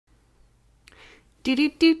Do do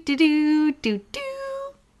do do do do do.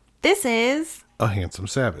 This is A Handsome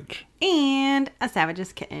Savage. and a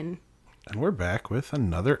Savage's Kitten. And we're back with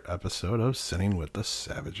another episode of Sinning with the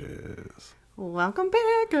Savages. Welcome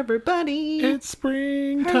back, everybody. It's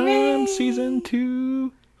springtime, Hooray! season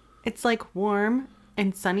 2. It's like warm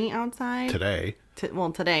and sunny outside. Today.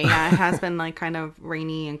 Today, yeah, it has been like kind of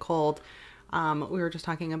rainy and cold. We were just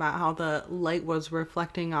talking about how the light was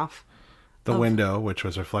reflecting off The window, which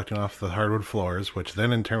was reflecting off the hardwood floors, which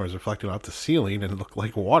then in turn was reflecting off the ceiling and it looked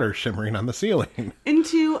like water shimmering on the ceiling.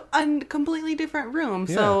 into a completely different room.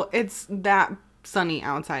 So it's that sunny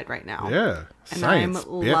outside right now. Yeah. And Science,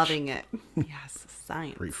 I'm bitch. loving it. Yes,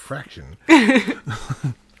 science. Refraction.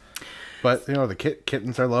 But, you know, the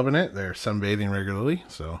kittens are loving it. They're sunbathing regularly,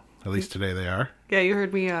 so at least today they are. Yeah, you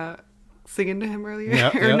heard me singing to him earlier.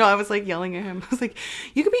 Yep, Or yep. no, I was like yelling at him. I was like,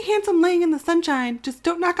 you can be handsome laying in the sunshine. Just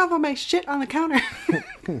don't knock off all my shit on the counter.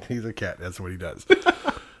 He's a cat. That's what he does.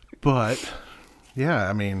 But, yeah,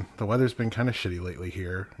 I mean, the weather's been kind of shitty lately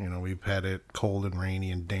here. You know, we've had it cold and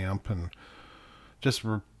rainy and damp and just,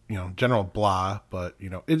 you know, general blah. But,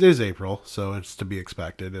 you know, it is April, so it's to be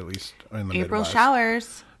expected, at least in the April Midwest.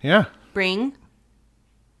 showers Yeah. bring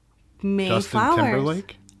May Justin flowers.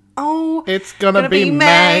 Timberlake. Oh, It's gonna be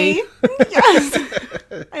May. Yes.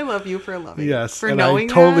 I love you for loving Yes, for and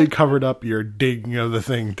knowing I totally that. covered up your ding of the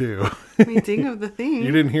thing, too. My ding of the thing.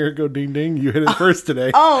 You didn't hear it go ding ding? You hit it first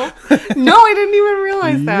today. Oh, no, I didn't even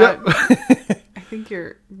realize that. Yep. I think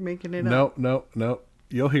you're making it up. No.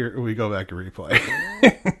 You'll hear it when we go back and replay.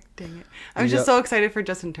 Dang it. I was just Yep. so excited for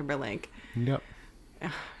Justin Timberlake. Yep.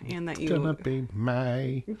 And that Gonna you be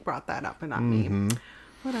May. brought that up and not me.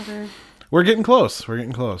 Whatever. We're getting close.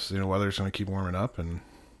 You know, weather's going to keep warming up and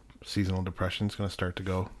seasonal depression's going to start to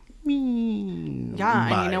go. Yeah,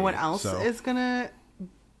 and you know what else So- is going to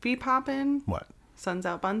be popping? What? Sun's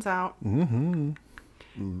out, buns out.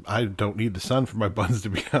 I don't need the sun for my buns to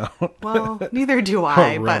be out. Well, neither do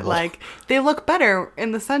I, Oh, but rebel. like they look better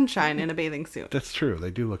in the sunshine in a bathing suit. That's true.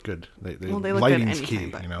 They do look good. Well, they look good lighting's anytime, key,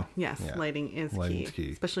 but you know? yes, Yeah. lighting is Lighting's key,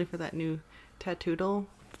 key. especially for that new tattoo.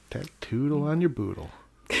 Tattootle on your boodle.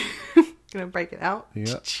 Gonna break it out.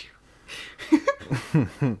 Yep.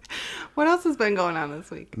 What else has been going on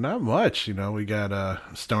this week? Not much. You know, we got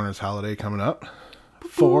Stoner's holiday coming up.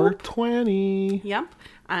 420. Yep,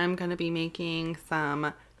 I'm gonna be making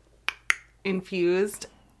some infused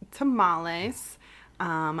tamales.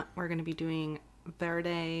 We're gonna be doing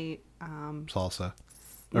verde Salsa.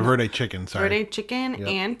 Or verde chicken, sorry. verde chicken Yep.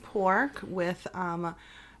 and pork with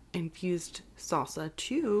infused salsa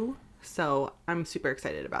too. So I'm super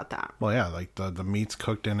excited about that. Well, yeah, like the meat's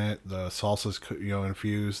cooked in it, the salsa's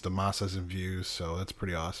infused, the masa's infused, so that's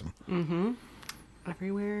pretty awesome.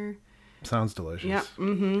 Everywhere. Sounds delicious. Yep.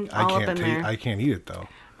 All up in there. I can't eat it though,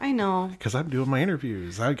 I know. because I'm doing my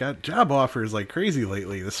interviews. I got job offers like crazy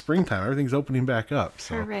lately. The springtime, everything's opening back up.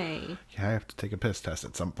 So Hooray. yeah, I have to take a piss test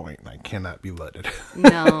at some point, and I cannot be letted.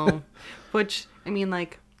 No. Which, I mean,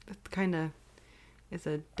 like, that kind of is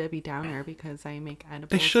a Debbie Downer because I make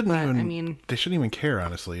edibles. They shouldn't but, even. I mean, they shouldn't even care.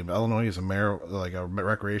 Honestly, Illinois is a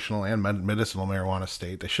recreational and medicinal marijuana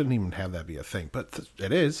state. They shouldn't even have that be a thing, but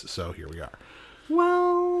it is. So here we are.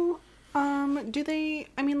 well, do they?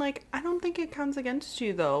 I mean, like, I don't think it counts against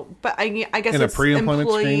you though. But I guess In a it's pre-employment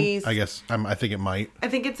employees. screen, I guess I think it might. I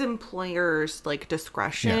think it's employers' like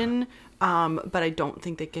discretion. But I don't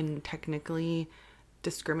think they can technically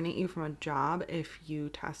discriminate you from a job if you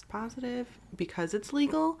test positive because it's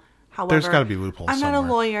legal. However, There's gotta be loopholes I'm not a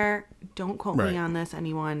somewhere. lawyer. Don't quote Right. me on this,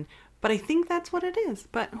 anyone. But I think that's what it is.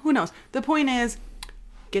 But who knows? The point is,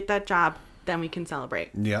 get that job, then we can celebrate.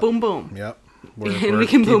 Yep. Boom, boom. Yep. And We're we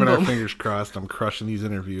can keeping boom, our boom. fingers crossed. I'm crushing these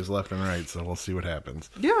interviews left and right, so we'll see what happens.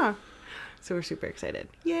 Yeah. So we're super excited.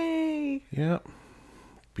 Yay. Yep.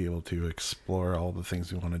 Be able to explore all the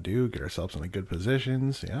things we want to do, get ourselves in good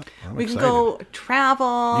positions. Yeah. I'm We excited. can go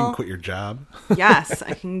travel. You can quit your job. Yes,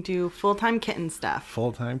 I can do full-time kitten stuff.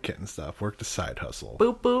 Full-time kitten stuff. Work the side hustle.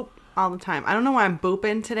 Boop, boop, all the time. I don't know why I'm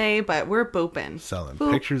booping today, but we're booping. Selling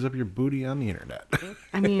Boop. pictures of your booty on the internet.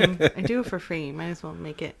 I mean, I do it for free. Might as well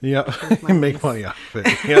make it. Yep. my Make money. money off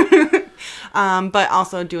it. Yep. But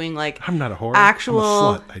also doing like I'm not a whore. Actual-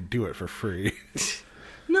 I'm a slut. I do it for free.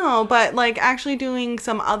 no, but like actually doing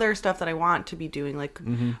some other stuff that I want to be doing. Like,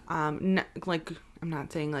 like I'm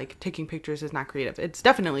not saying like taking pictures is not creative. It's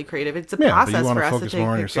definitely creative. It's a Yeah, but process you want for to us to focus take more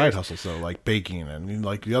on your side pictures. hustle, so like baking and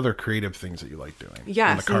like the other creative things that you like doing.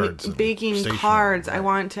 Yes, and the cards, and baking stationery, cards. I right.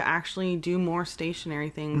 want to actually do more stationary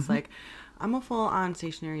things. Like, I'm a full-on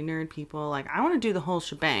stationary nerd, people. Like, I want to do the whole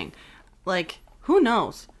shebang. Like, who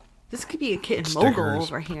knows? This could be a kitten mogul Stickers,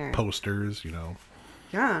 over here. posters,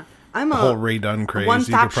 Yeah. I'm the a whole Ray Dunn craze. You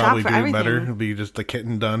one-stop could probably shop do for it better. everything. It'll be just the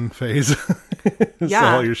Kitten Dunn phase. Yeah.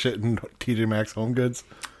 Sell all your shit in TJ Maxx Home Goods.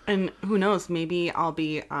 And who knows? Maybe I'll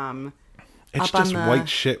be It's up just on the... white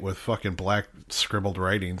shit with fucking black scribbled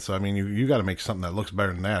writing. So I mean, you got to make something that looks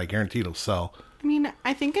better than that. I guarantee it'll sell. I mean,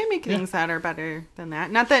 I think I make things that are better than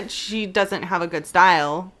that. Not that she doesn't have a good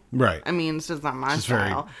style. Right. I mean, it's just not my It's very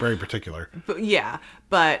style. very particular. But yeah,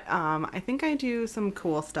 but I think I do some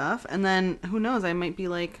cool stuff, and then who knows? I might be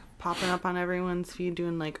like popping up on everyone's feed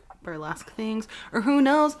doing like burlesque things, or who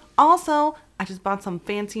knows? Also, I just bought some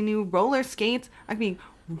fancy new roller skates. I could be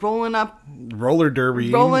rolling up, Roller derby,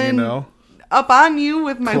 you rolling know, up on you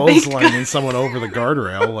with my big clotheslining someone over the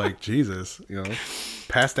guardrail. Like Jesus, you know,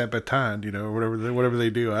 pass that baton, you know, whatever they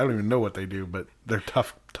do. I don't even know what they do, but they're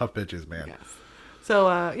tough bitches, man. Yes.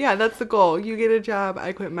 So yeah, that's the goal. You get a job,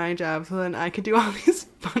 I quit my job, so then I could do all these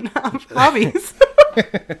fun hobbies.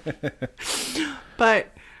 But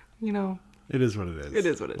you know, It is what it is. It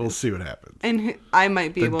is what it We'll is. see what happens. and I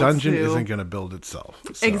might be The able dungeon to. isn't going to build itself.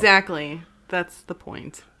 So Exactly. That's the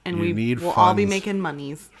point. And You need we'll all be funds. making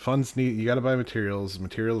monies, Funds you got to buy materials.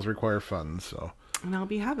 Materials require funds. So and I'll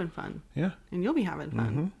be having fun, yeah, and you'll be having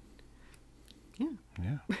fun. Yeah.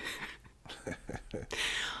 yeah.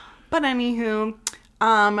 But anywho,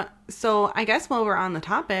 so I guess while we're on the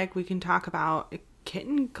topic, we can talk about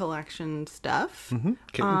kitten collection stuff.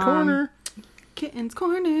 Kitten corner. Kitten's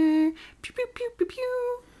corner. Pew pew pew pew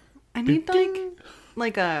pew. I need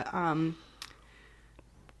like a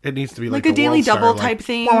It needs to be like like a Daily World Star, Double like, type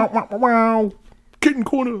thing. Wow, wow, wow. Kitten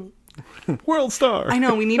corner. World Star. I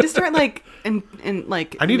know we need to start like and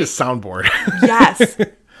like I need a soundboard. yes.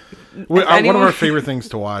 One of anyone- our favorite things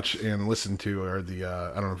to watch and listen to are the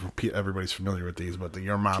I don't know if everybody's familiar with these, but the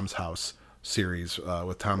Your Mom's House series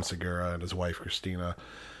with Tom Segura and his wife Christina.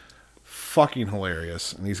 Fucking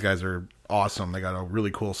hilarious, and these guys are awesome. They got a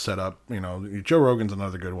really cool setup. You know, Joe Rogan's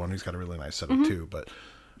another good one. He's got a really nice setup too. But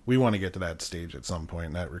we want to get to that stage at some point,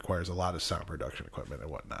 and that requires a lot of sound production equipment and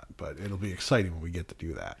whatnot. But it'll be exciting when we get to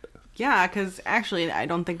do that. Yeah, because actually, I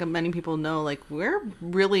don't think many people know. Like, we're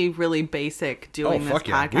really, really basic doing this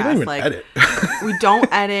podcast. We don't even like, edit. we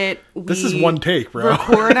don't edit. This is one take, bro.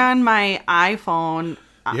 Record on my iPhone,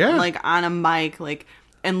 Yeah. like on a mic, like,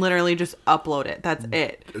 and literally just upload it. That's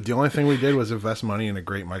it. The only thing we did was invest money in a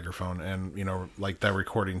great microphone, and you know, like that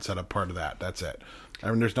recording setup part of that. That's it. I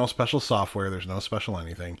mean, there's no special software. There's no special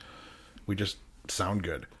anything. We just sound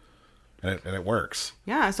good, and it works.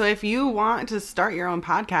 Yeah. So if you want to start your own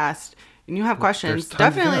podcast and you have questions, There's tons-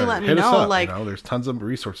 definitely yeah, let me hit us know. up, Like, you know, there's tons of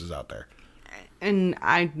resources out there. and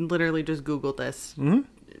I literally just Googled this.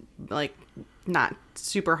 Like, not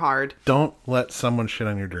super hard. Don't let someone shit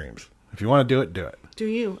on your dreams. If you want to do it, do it. Do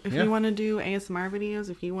you? If Yeah. you want to do ASMR videos,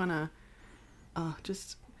 if you want to,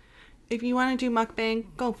 if you want to do mukbang,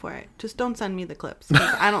 go for it. Just don't send me the clips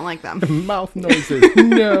 'cause I don't like them. Mouth noises.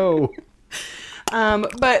 No.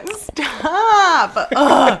 But stop.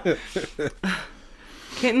 Ugh.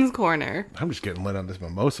 Kitten's Corner. I'm just getting lit on this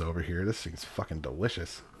mimosa over here. This thing's fucking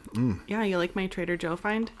delicious. Yeah, you like my Trader Joe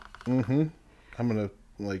find? I'm gonna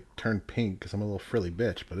like turn pink because I'm a little frilly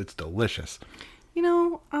bitch, but it's delicious. You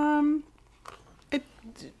know, it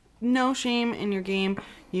no shame in your game.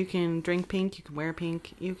 You can drink pink. You can wear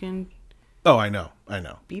pink. You can Oh, I know.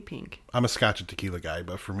 be pink. I'm a Scotch and tequila guy,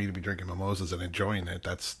 but for me to be drinking mimosas and enjoying it,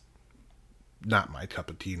 that's not my cup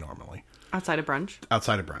of tea normally. Outside of brunch.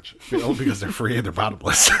 Outside of brunch, because they're free and they're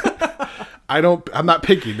bottomless. I'm not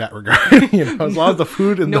picky in that regard. You know, as long as the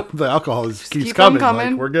food and the alcohol keeps keep 'em coming,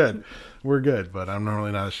 coming. like, we're good. We're good. But I'm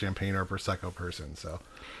normally not a champagne or prosecco person. So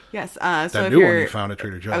Yes. So that if new one you're, you found at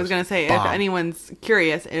Trader Joe's. I was gonna say, if bomb. anyone's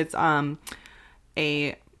curious, it's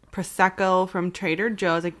a prosecco from Trader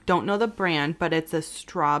Joe's. I don't know the brand, but it's a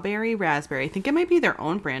strawberry raspberry. I think it might be their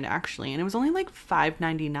own brand actually, and it was only like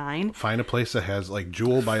 $5.99. Find a place that has like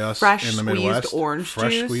Jewel by us Fresh in the squeezed Midwest. orange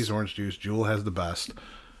Fresh juice. squeezed orange juice. Jewel has the best.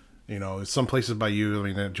 You know, some places by you.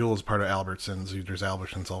 I mean, Jewel is part of Albertsons. There's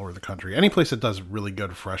Albertsons all over the country. Any place that does really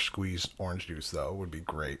good fresh squeezed orange juice though would be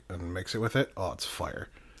great, and mix it with it. Oh, it's fire.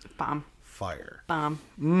 Bomb. Fire. Bomb.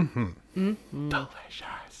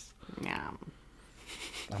 Delicious. Yeah.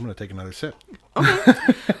 I'm gonna take another sip.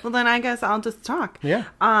 Well, then I guess I'll just talk. Yeah.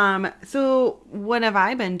 So what have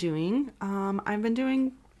I been doing? I've been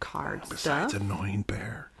doing card Besides stuff. annoying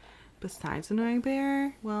bear. Besides Annoying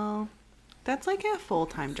Bear, well, that's like a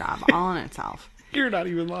full-time job all in itself. You're not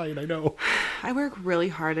even lying. I know. I work really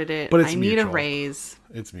hard at it. But it's I need a mutual. raise.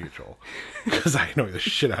 It's mutual because I know the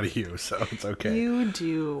shit out of you, so it's okay. You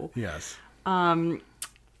do. Yes.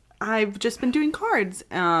 I've just been doing cards.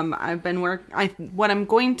 I've been what I'm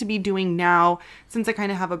going to be doing now, since I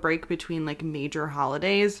kind of have a break between like major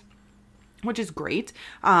holidays. which is great.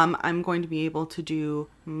 I'm going to be able to do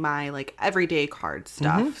my like everyday card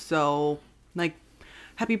stuff. So like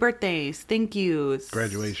happy birthdays, thank yous,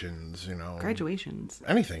 Graduations, graduations,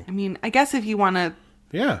 anything. I mean, I guess if you want to,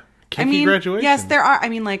 Yeah. I mean, graduation. yes, there are. I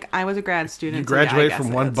mean, like I was a grad student. You so yeah, I graduate guess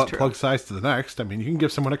from one that's butt true. plug size to the next. I mean, you can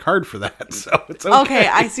give someone a card for that, so it's okay. Okay,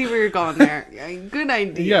 I see where you're going there. Yeah, good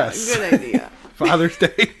idea. Yes. Good idea. Father's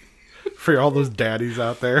Day for all those daddies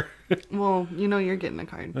out there. Well, you're getting a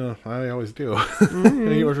card. Oh, I always do.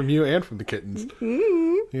 Anywhere from you and from the kittens.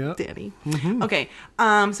 Yeah. Daddy. Okay.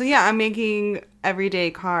 So yeah, I'm making everyday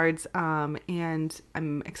cards. And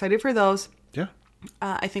I'm excited for those. Yeah.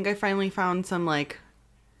 I think I finally found some like.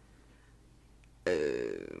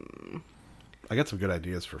 I got some good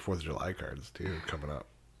ideas for 4th of July cards too coming up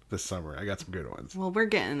this summer. I got some good ones. Well, we're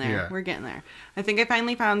getting there. Yeah. We're getting there. I think I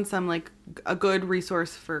finally found some like a good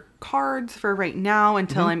resource for cards for right now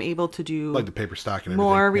until I'm able to do Like the paper stock and everything.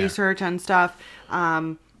 more Yeah. research on stuff.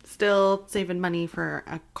 Still saving money for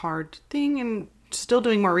a card thing and still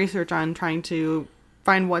doing more research on trying to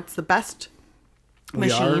find what's the best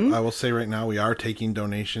machine. I will say right now, we are taking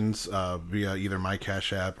donations via either my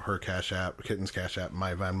Cash App, her Cash App, Kitten's Cash App,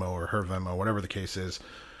 my Venmo, or her Venmo, whatever the case is,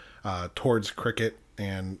 towards Cricut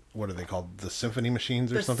and what are they called? The Symphony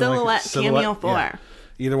machines or The something like that? Silhouette Cameo 4. Yeah.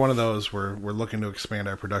 Either one of those, we're looking to expand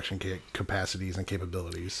our production capacities and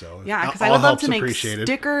capabilities. So Yeah, because all I would love help's to make appreciated.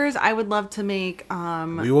 stickers. I would love to make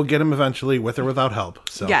We will get them eventually, with or without help.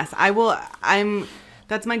 So yes, I will.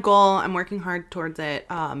 That's my goal. I'm working hard towards it.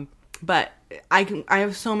 But I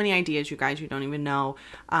have so many ideas, you guys, you don't even know.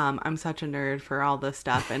 I'm such a nerd for all this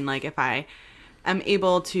stuff. And like, if I am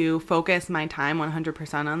able to focus my time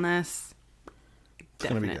 100% on this, it's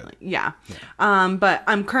gonna be definitely. good. Yeah. But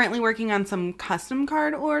I'm currently working on some custom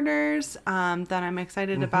card orders, that I'm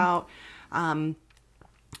excited about. I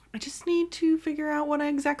just need to figure out what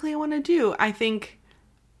exactly I want to do. I think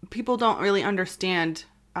people don't really understand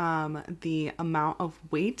the amount of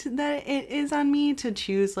weight that it is on me to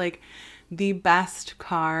choose like the best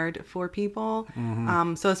card for people.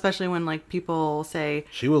 So especially when like people say,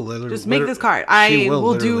 she will literally just make this card. She will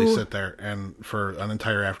will literally do sit there and for an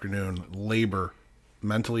entire afternoon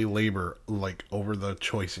mentally labor like over the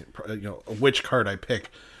choice, which card I pick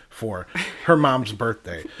for her mom's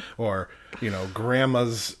birthday, or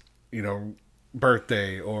grandma's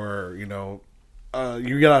birthday, or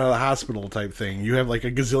you get out of the hospital type thing. You have like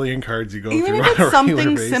a gazillion cards you go even through if on a it's something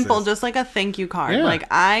regular basis. simple, just like a thank you card. Yeah. Like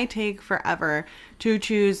I take forever to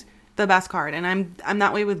choose the best card, and I'm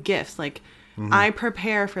that way with gifts. Like I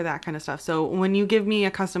prepare for that kind of stuff. So when you give me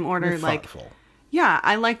a custom order, You're like thoughtful. yeah,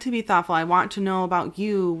 I like to be thoughtful. I want to know about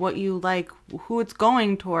you, what you like, who it's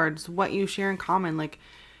going towards, what you share in common. Like,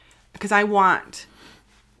 because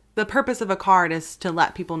the purpose of a card is to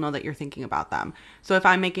let people know that you're thinking about them. So if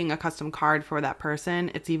I'm making a custom card for that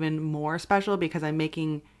person, it's even more special because I'm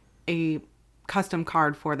making a custom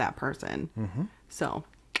card for that person. So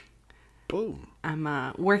Boom.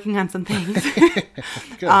 I'm working on some things.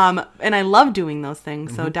 And I love doing those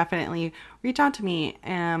things. So definitely reach out to me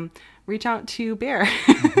and reach out to Bear.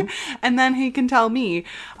 And then he can tell me,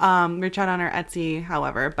 reach out on our Etsy,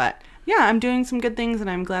 however. But yeah, I'm doing some good things and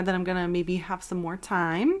I'm glad that I'm going to maybe have some more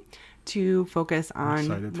time to focus on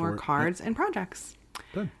Excited more for it. cards and projects.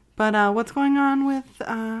 Good. But what's going on with,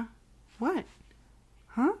 what?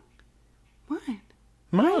 Huh? What?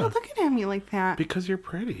 Why are you Ma, looking at me like that? because you're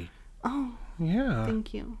pretty. Oh, Yeah.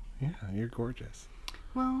 thank you. Yeah, you're gorgeous.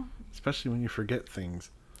 Well, Especially when you forget things.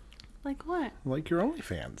 like what? Like your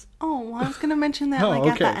OnlyFans. Oh, well, I was going to mention that Oh,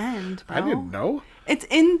 like okay. at the end. I bro. didn't know. It's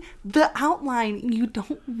in the outline. You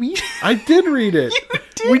don't read it. I did read it.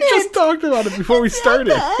 You We didn't. just talked about it before we started.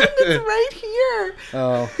 At the end, it's right here.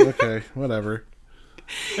 Oh, okay. Whatever.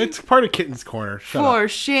 It's part of Kitten's Corner. Shut up. For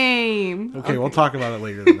shame. Okay, we'll talk about it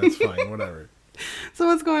later then. That's fine. Whatever. So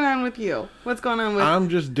what's going on with you? What's going on with I'm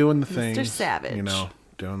just doing the things. Savage.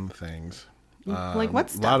 Doing the things. like what A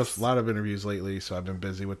stuff? lot of interviews lately, so I've been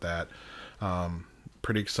busy with that.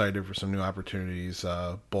 Pretty excited for some new opportunities,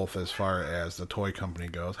 both as far as the toy company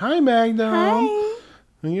goes. Hi, Magda. Hi.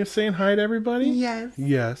 Are you saying hi to everybody? Yes.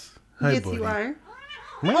 Yes. Hi, Yes, buddy. you are.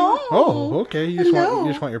 Oh, okay. You hello.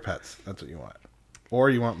 just want your pets. That's what you want. Or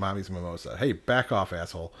you want mommy's mimosa. Hey, back off,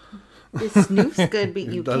 asshole. It snoofs good, but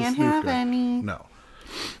you It does can't snoof have good. any. No.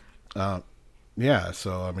 Yeah,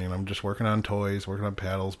 so I mean, I'm just working on toys, working on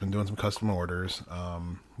paddles, been doing some custom orders.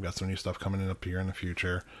 Got some new stuff coming in up here in the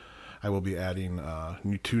future. I will be adding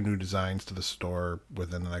two new designs to the store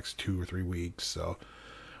within the next 2 or 3 weeks. So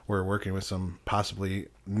we're working with some possibly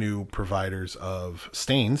new providers of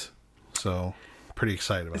stains. So pretty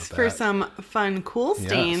excited about that. For some fun, cool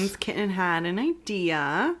stains, Yes. Kitten had an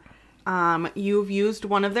idea You've used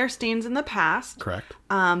one of their stains in the past. Correct.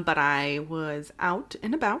 But I was out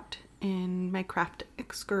and about in my craft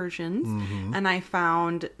excursions, and I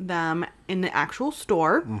found them in the actual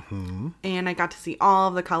store, and I got to see all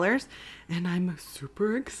of the colors, and I'm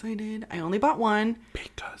super excited. I only bought one.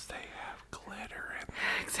 Because they have glitter in them.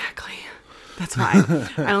 Exactly. That's why.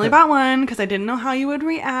 I only bought one because I didn't know how you would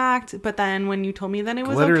react, but then when you told me that it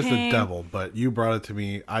was Glitter okay... is the devil, but you brought it to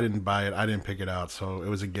me. I didn't buy it. I didn't pick it out, so it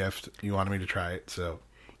was a gift. You wanted me to try it, so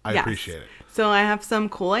I appreciate it. So I have some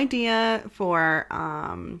cool idea for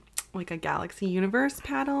like a Galaxy Universe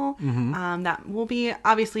paddle that will be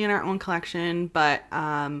obviously in our own collection, but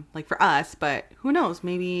like for us, but who knows,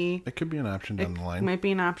 maybe It could be an option down the line. might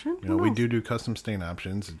be an option. You know, we do custom stain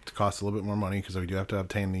options. It costs a little bit more money because we do have to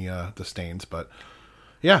obtain the stains, but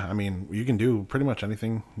yeah, I mean, you can do pretty much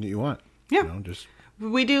anything that you want. Yeah. You know, just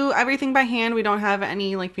We do everything by hand. We don't have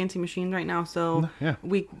any like fancy machines right now, so yeah.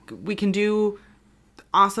 we can do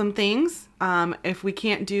awesome things. If we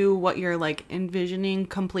can't do what you're like envisioning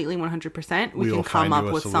completely 100%, we can come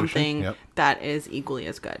up with something that is equally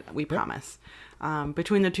as good. We promise.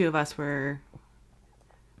 Between the two of us, we're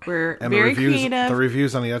and very creative. The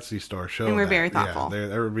reviews on the Etsy store show And we're that. very thoughtful.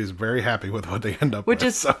 Yeah, everybody's very happy with what they end up which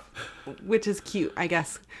with. Which is cute, I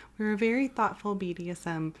guess. We're a very thoughtful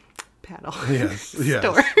BDSM paddle Yes,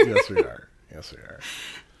 store. yes, we are. Yes, we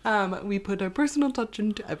are. We put our personal touch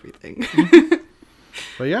into everything.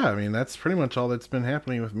 But yeah, I mean, that's pretty much all that's been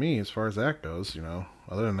happening with me as far as that goes, you know.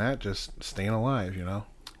 Other than that, just staying alive, you know.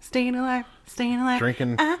 Staying alive.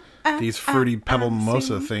 Drinking these fruity pebble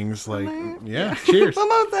mimosa things, like, yeah, cheers. cheers.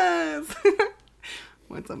 Mimosas.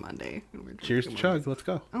 What's a Monday? Cheers to chug, let's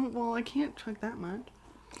go. Oh, well, I can't chug that much.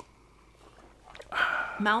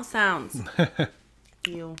 Mouth sounds.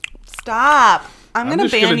 You. Stop. I'm going to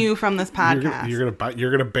ban you from this podcast.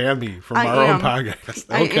 You're gonna ban me from our own podcast.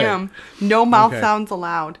 Okay. I am. No mouth sounds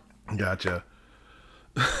allowed. Gotcha.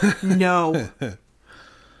 No.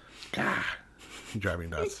 You drive me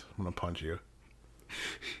nuts. I'm gonna punch you.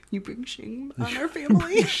 You bring shame on our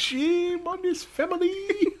family. Shame on this family.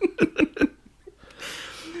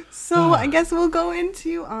 So I guess we'll go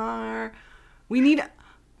into our... We need a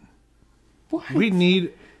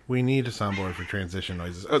soundboard for transition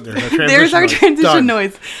noises. Oh, there's our transition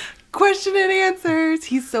noise. Question and answers.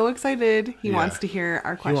 He's so excited. He wants to hear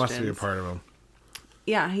our questions. He wants to be a part of them.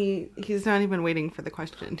 Yeah, he's not even waiting for the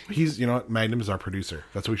question. He's, you know what? Magnum is our producer.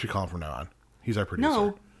 That's what we should call him from now on. He's our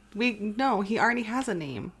producer. No, he already has a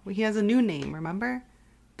name. He has a new name, remember?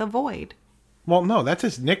 The Void. Well, no, that's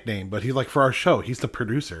his nickname, but he's like, for our show, he's the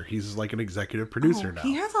producer. He's like an executive producer now.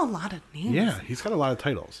 He has a lot of names. Yeah, he's got a lot of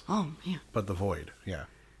titles. Oh, yeah. But the Void, yeah.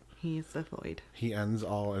 He's the Void. He ends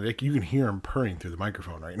all... Like, you can hear him purring through the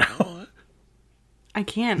microphone right now. I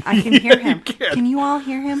can hear him. Can you all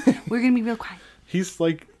hear him? We're going to be real quiet. He's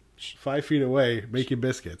like 5 feet away making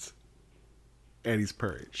biscuits. And he's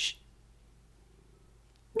purring. Shh.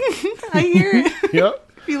 I hear it.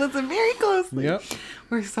 Yep. If you listen very closely. Yep.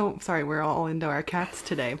 We're so sorry. We're all into our cats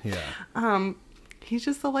today. Yeah. He's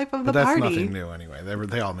just the life of the party. party. But that's nothing new anyway.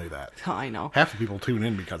 They all knew that. Oh, I know. Half the people tune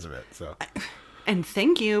in because of it. So. And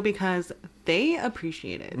thank you, because they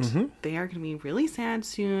appreciate it. Mm-hmm. They are going to be really sad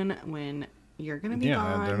soon when you're going to be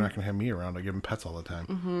gone. Yeah, they're not going to have me around. I give them pets all the time.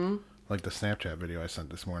 Mm-hmm. Like the Snapchat video I sent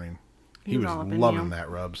this morning. He was loving that,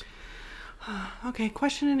 Rubs. Okay,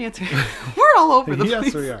 question and answer. We're all over the place.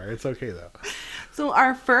 Yes, we are. It's okay, though. So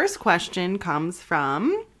our first question comes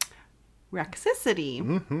from Rexicity.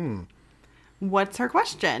 Mm-hmm. What's her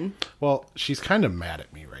question? Well, she's kind of mad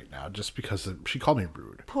at me right now just because she called me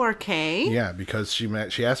rude. Poor Kay. Yeah, because she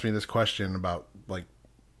asked me this question about like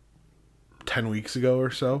 10 weeks ago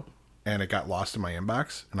or so, and it got lost in my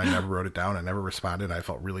inbox, and I never wrote it down. I never responded. I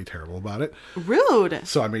felt really terrible about it. Rude.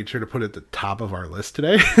 So I made sure to put it at the top of our list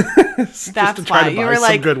today. That's to try why. To buy you were some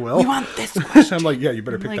like, goodwill. You want this question? I'm like, yeah, you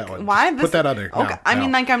better pick that one. Why? Put that on there. Okay. I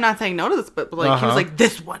mean, like, I'm not saying no to this, but like, he was like,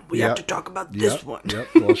 this one. We have to talk about this one. Yep.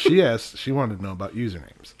 Well, she wanted to know about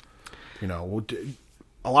usernames. You know,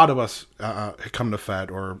 a lot of us come to Fed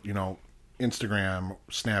or, you know, Instagram,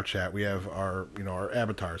 Snapchat. We have our, you know, our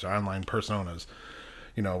avatars, our online personas.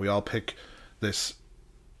 You know, we all pick this,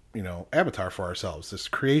 you know, avatar for ourselves, this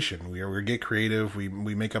creation. We get creative. We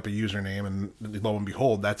make up a username, and lo and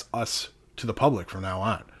behold, that's us to the public from now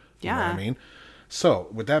on. You know what I mean? So,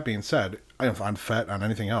 with that being said, on FET, on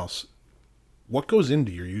anything else, what goes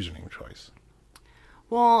into your username choice?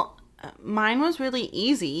 Well, mine was really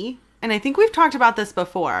easy, and I think we've talked about this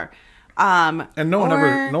before. And no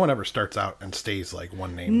one ever starts out and stays like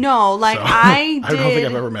one name. No, like so, I don't think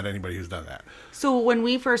I've ever met anybody who's done that. So when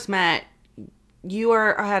we first met,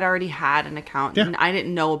 had already had an account and I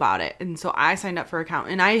didn't know about it. And so I signed up for an account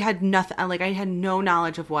and I had nothing, like I had no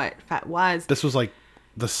knowledge of what FET was. This was like,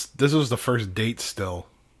 this was the first date still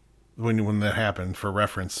when that happened, for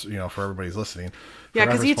reference, for everybody's listening. Yeah,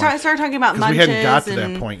 because you started talking about munches. We hadn't got to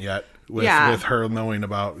that point yet with her knowing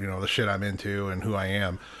about, the shit I'm into and who I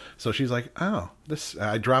am. So she's like,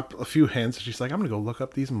 I drop a few hints. She's like, I'm going to go look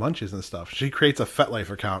up these munches and stuff. She creates a FetLife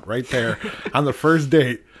account right there on the first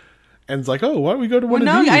date. And it's like, why don't we go to one of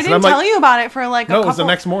these? No, I didn't tell you about it for like it was the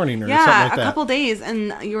next morning or something like that. Yeah, a couple days.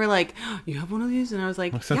 And you were like, you have one of these? And I was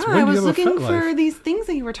like, I was looking for these things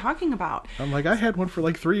that you were talking about. I'm like, I had one for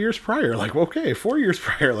like 3 years prior. Like, okay, 4 years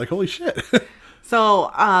prior. Like, holy shit.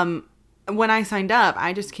 So, when I signed up,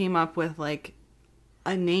 I just came up with like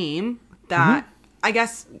a name that I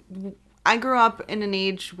guess I grew up in an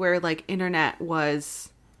age where like internet was...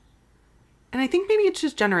 And I think maybe it's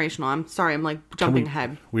just generational. I'm sorry, I'm like jumping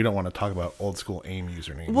ahead. We don't want to talk about old school AIM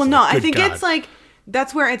usernames. Well, no, I think it's like,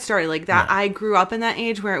 that's where it started. Like that, I grew up in that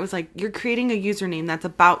age where it was like, you're creating a username that's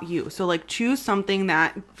about you. So like choose something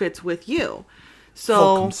that fits with you.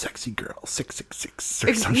 So welcome, sexy girl 666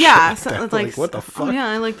 or some yeah, shit like so that. like what the fuck? Oh, yeah,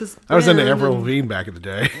 I like this. I was into Avril Lavigne back in the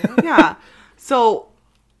day. Yeah. So,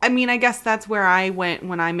 I mean, I guess that's where I went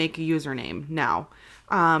when I make a username now.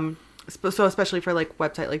 So especially for like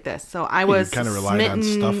website like this. So I was kind of relied on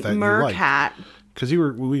stuff that Mercat. Because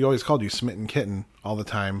we always called you Smitten Kitten all the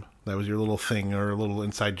time. That was your little thing or a little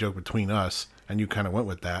inside joke between us, and you kind of went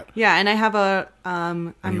with that. Yeah, and I have a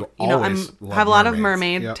have a lot of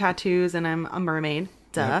mermaid tattoos, and I'm a mermaid.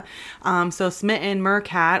 Duh. Yep. So Smitten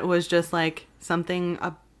Mercat was just like something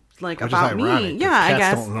about me. Yeah, I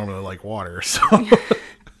guess. Cats don't normally like water, so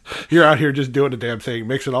you're out here just doing the damn thing,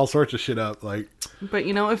 mixing all sorts of shit up, like. But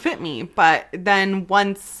it fit me. But then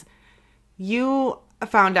once you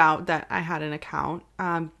found out that I had an account,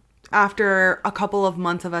 after a couple of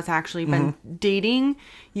months of us actually been dating,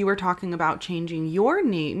 you were talking about changing your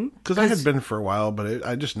name. Because I had been for a while, but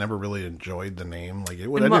I just never really enjoyed the name. Like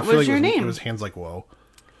what was your name? It was Hands Like Whoa.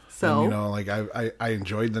 So and, like I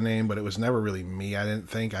enjoyed the name, but it was never really me. I didn't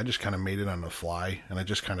think. I just kind of made it on the fly, and I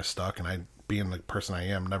just kind of stuck. And I, being the person I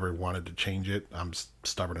am, never wanted to change it. I'm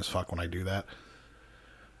stubborn as fuck when I do that.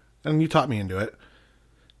 And you taught me into it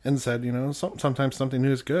and said, sometimes something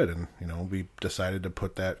new is good. And, we decided to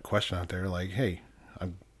put that question out there like, hey,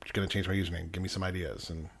 I'm going to change my username. Give me some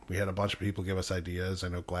ideas. And we had a bunch of people give us ideas. I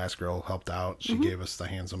know Glass Girl helped out. She gave us the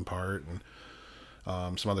handsome part.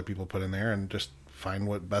 And some other people put in there and just find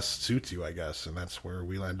what best suits you, I guess. And that's where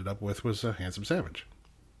we landed up with was a Handsome Savage.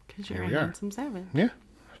 Because you're a handsome savage. Yeah.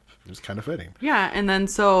 It was kind of fitting. Yeah, and then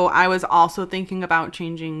so I was also thinking about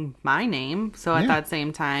changing my name. So at that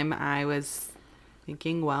same time, I was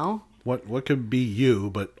thinking, well... What could be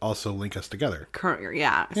you, but also link us together?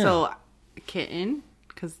 Yeah. So Kitten,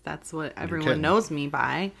 because that's what everyone knows me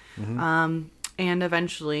by. And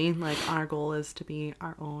eventually, like, our goal is to be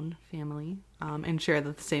our own family and share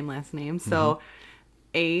the same last name. So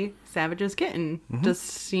A, Savage's Kitten just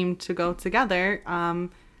seemed to go together.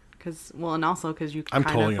 And also because you I'm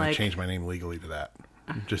totally going to change my name legally to that.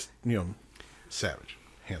 Just, Savage.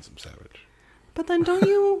 Handsome Savage. But then don't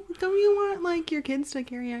you want, like, your kids to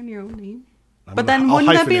carry on your own name? But then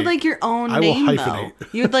wouldn't that be, like, your own name, though?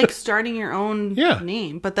 You'd, like, starting your own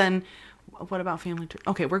name. But then, what about family tree?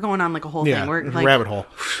 Okay, we're going on, like, a whole thing. We're, like, rabbit hole.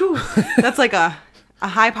 Whew, that's, like, a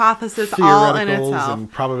hypothesis all in itself.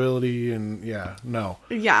 And probability and, no.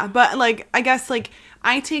 Yeah, but, like, I guess, like,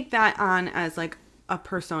 I take that on as, like, a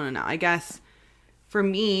persona now. I guess for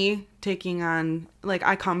me, taking on, like,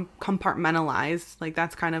 I compartmentalize, like,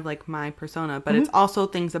 that's kind of like my persona, but it's also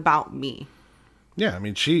things about me. Yeah, I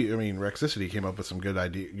mean, Rexicity came up with some good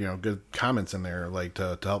idea, good comments in there, like,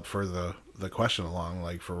 to help further the question along,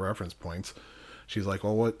 like, for reference points. She's like,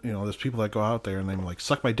 well, what, there's people that go out there and they're like,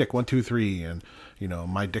 suck my dick 1 2 3, and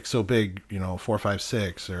my dick's so big, 4 5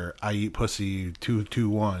 6, or I eat pussy 2 2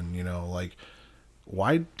 1, like.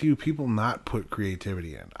 Why do people not put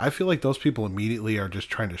creativity in? I feel like those people immediately are just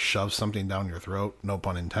trying to shove something down your throat. No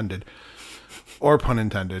pun intended. Or pun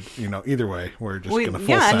intended. Either way. We're just going to full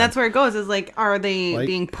send. And that's where it goes. Is like, are they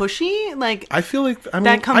being pushy? Like, I feel like,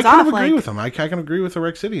 that comes I kind of off agree with them. I can agree with the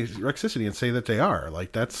Rexicity and say that they are.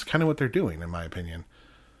 Like, that's kind of what they're doing, in my opinion.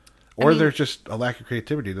 Or there's just a lack of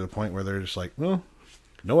creativity to the point where they're just like, well,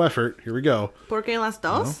 no effort. Here we go. ¿Por qué las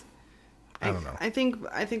dos? I don't know. I think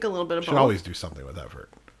a little bit of both. Should always do something with effort.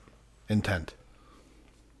 Intent.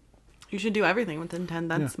 You should do everything with intent.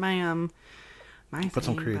 That's my Put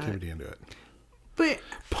some creativity into it. But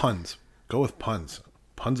puns. Go with puns.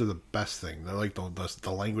 Puns are the best thing. They're like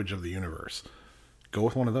the language of the universe. Go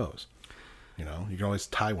with one of those. You can always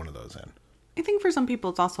tie one of those in. I think for some people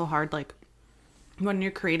it's also hard, like when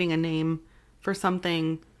you're creating a name for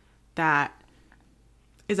something that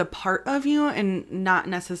is a part of you and not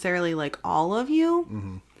necessarily like all of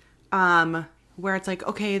you. Where it's like,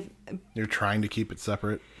 okay, You're trying to keep it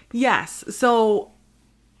separate. yes. So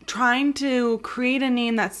trying to create a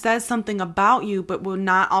name that says something about you, but we're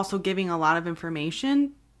not also giving a lot of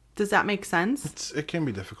information. Does that make sense? It can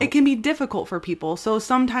be difficult. It can be difficult for people. So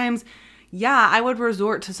sometimes, yeah, I would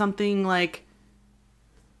resort to something like,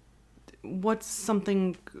 what's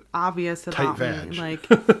something obvious about Tight me? Vag.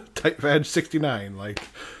 Like Tight Vag 69. Like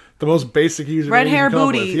the most basic username. red you hair can come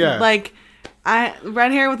up booty. with. Yeah. Like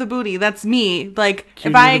red hair with a booty. That's me. Like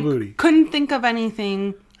Cutie if I with a booty. couldn't think of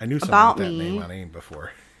anything I knew someone about with that me, name on AIM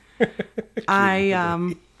before.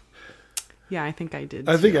 yeah, I think I did.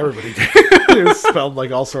 I think too. everybody did. It was spelled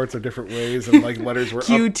like all sorts of different ways, and like letters were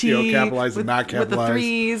QT capitalized with, and not capitalized. with the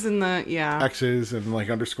threes and the X's and like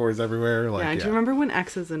underscores everywhere. Like, yeah. Do you remember when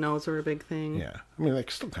X's and O's were a big thing? Yeah, I mean,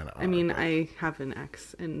 like still kind of. I mean, I have an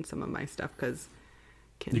X in some of my stuff because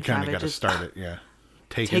you kind of got to start it. Yeah,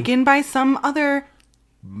 taken by some other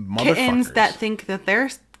kittens motherfuckers. that think that they're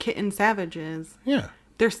kitten savages. Yeah.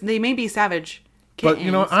 They may be savage But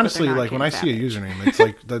kittens, honestly, they're not like when I kitten see a savage. username, it's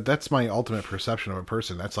like that's my ultimate perception of a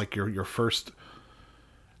person. That's like your first,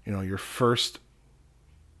 your first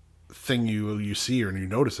thing you see or you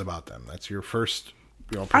notice about them. That's your first,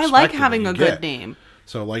 I like perspective having that a you good get. name.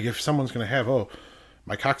 So like if someone's gonna have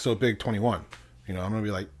my cock's so big 21, I'm gonna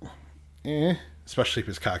be like, especially if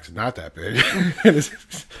his cock's not that big.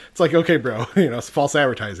 it's like, okay, bro, it's false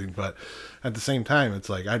advertising, but at the same time, it's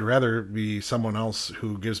like I'd rather be someone else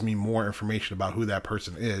who gives me more information about who that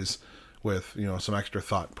person is with some extra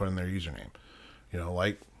thought put in their username.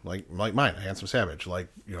 Like mine, Handsome Savage, like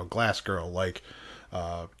Glass Girl, like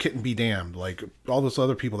Kitten Be Damned, like all those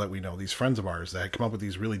other people that we know, these friends of ours that come up with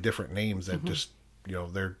these really different names that just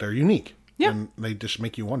they're unique. Yeah. And they just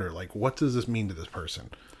make you wonder, like, what does this mean to this person?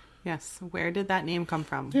 Yes. Where did that name come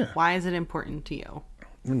from? Yeah. Why is it important to you?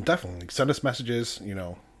 Definitely send us messages,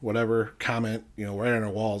 whatever, comment, right on our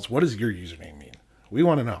walls. What does your username mean? We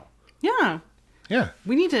want to know. Yeah. Yeah.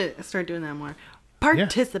 We need to start doing that more.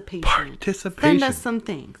 Participation. Participation. Send us some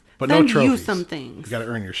things. But send no trophies. you some things. You got to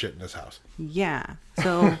earn your shit in this house. Yeah.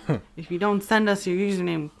 So if you don't send us your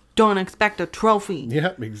username, don't expect a trophy.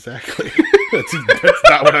 Yeah, exactly. that's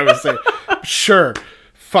not what I was saying. Sure.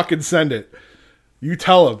 Fucking send it. You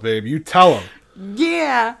tell him, babe. You tell him.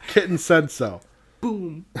 Yeah. Kitten said so.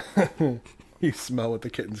 Boom. You smell what the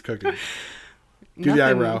kitten's cooking. Do the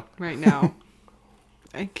eyebrow. Right now.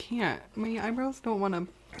 I can't. My eyebrows don't want to.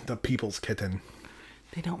 The people's kitten.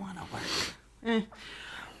 They don't want to work.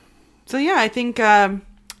 So yeah, I think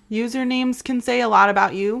usernames can say a lot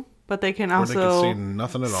about you, but they can also Or they can say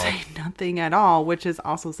nothing at all. say nothing at all, which is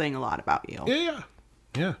also saying a lot about you. Yeah.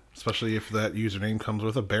 Yeah. Especially if that username comes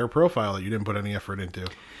with a bare profile that you didn't put any effort into.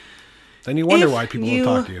 Then you wonder why people don't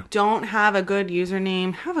talk to you. If you don't have a good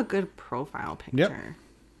username, have a good profile picture.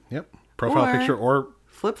 Yep. Profile picture or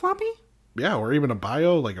flip-floppy? Yeah, or even a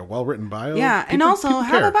bio, like a well-written bio. Yeah, and also people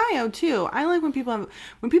have care. a bio too. I like when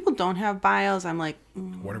people don't have bios. I'm like,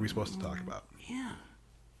 what are we supposed to talk about? Yeah.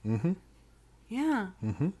 Mm-hmm. Yeah.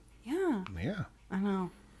 Mm-hmm. Yeah. Yeah. I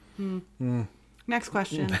know. Next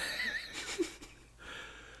question.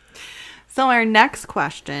 So our next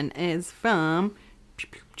question is from.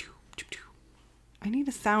 I need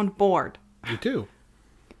a soundboard. You do.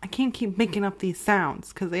 I can't keep making up these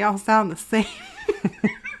sounds because they all sound the same.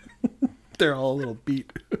 They're all a little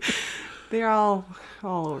beat. They're all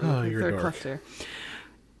over the place. They're a cluster.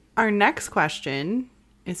 Our next question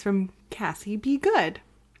is from Cassie Be Good.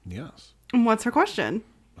 Yes. And what's her question?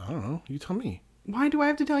 I don't know. You tell me. Why do I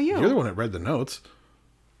have to tell you? You're the one that read the notes.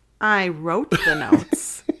 I wrote the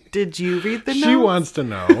notes. Did you read the notes? She wants to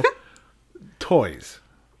know toys.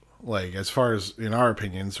 Like, as far as, in our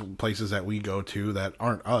opinions, places that we go to that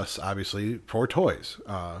aren't us, obviously, for toys.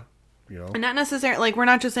 And not necessarily, like, we're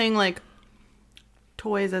not just saying, like,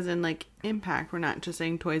 toys as in, like, impact. We're not just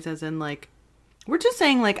saying toys as in, like, we're just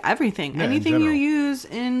saying, like, everything. Yeah, anything you use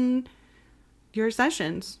in your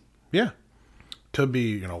sessions. Yeah. Could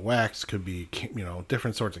be, wax, could be,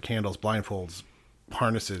 different sorts of candles, blindfolds,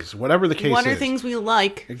 harnesses, whatever the case is. What are things we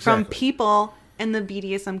like from Exactly. people in the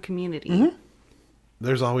BDSM community? Mm-hmm.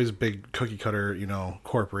 There's always big cookie cutter,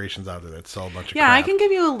 corporations out there that sell a bunch of Yeah, crap. I can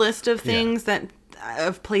give you a list of things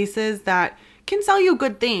of places that can sell you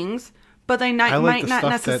good things, but they might not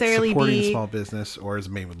necessarily that's supporting be small business or is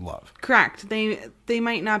made with love. correct. They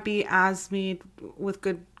might not be as made with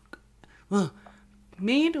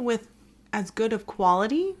as good of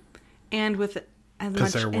quality and with as much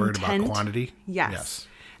Because they're worried intent. about quantity? Yes.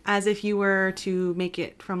 as if you were to make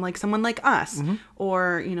it from like someone like us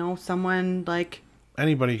or, you know, someone like...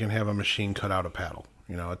 Anybody can have a machine cut out a paddle.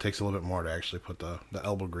 You know, it takes a little bit more to actually put the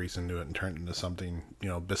elbow grease into it and turn it into something, you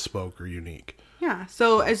know, bespoke or unique. Yeah.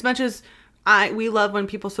 So as much as we love when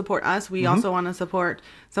people support us, we also want to support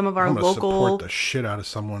some of our I'm gonna local... support the shit out of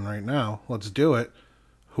someone right now. Let's do it.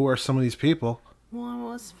 Who are some of these people? Well, I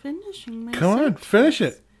was finishing my Come on, finish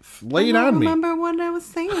it. Lay it I on don't me. remember what I was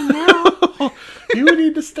saying now. You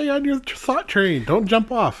need to stay on your thought train. Don't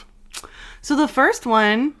jump off. So the first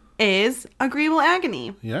one is Agreeable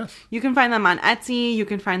Agony. Yes. You can find them on Etsy. You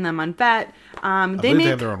can find them on Vet. I believe they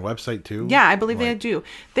have their own website too. Yeah, I believe they do.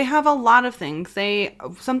 They have a lot of things.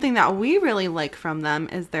 Something that we really like from them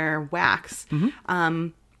is their wax.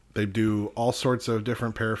 They do all sorts of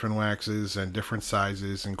different paraffin waxes and different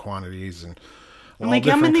sizes and quantities and all they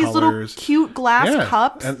come in different these little colors. cute glass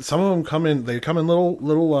cups. And some of them come in little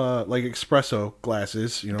like espresso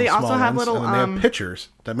glasses, you know, They small also have ones, little, and then they have pitchers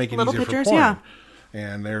that make it little easier pitchers, for pouring. yeah.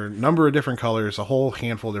 And there are a number of different colors, a whole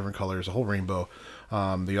handful of different colors, a whole rainbow.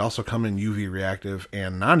 They also come in UV reactive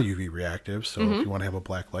and non-UV reactive. So if you want to have a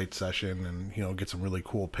black light session and, you know, get some really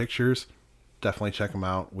cool pictures, definitely check them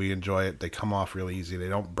out. We enjoy it. They come off really easy. They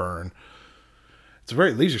don't burn.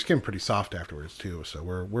 Leaves your skin pretty soft afterwards too. So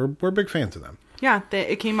we're big fans of them. Yeah,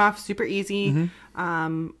 it came off super easy.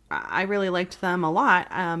 I really liked them a lot.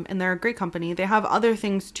 And they're a great company. They have other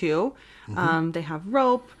things too. They have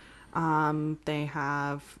rope. They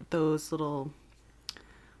have those little,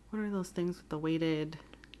 what are those things with the weighted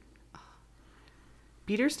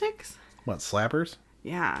beater sticks? What, slappers?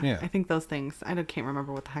 Yeah. I think those things. Can't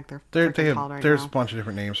remember what the heck they're called right There's now. a bunch of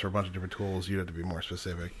different names for a bunch of different tools. You'd have to be more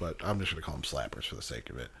specific, but I'm just going to call them slappers for the sake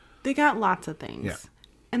of it. They got lots of things. Yeah.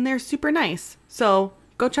 And they're super nice. So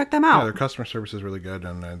go check them out. Yeah, their customer service is really good,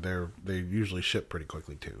 and they usually ship pretty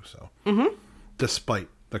quickly too. So, despite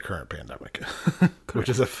the current pandemic, which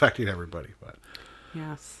is affecting everybody, but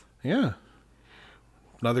Yes. yeah.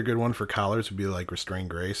 Another good one for collars would be like Restrained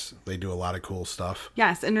Grace. They do a lot of cool stuff.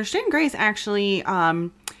 Yes, and Restrained Grace actually,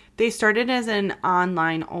 they started as an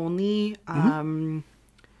online only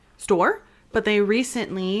store, but they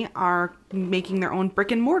recently are making their own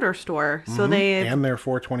brick and mortar store. So And they're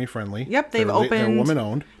 420 friendly. Yep, They're women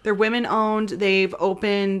owned. They're women owned. They've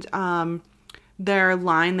opened their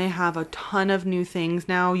line. They have a ton of new things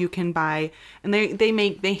now you can buy, and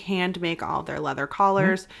they hand make all their leather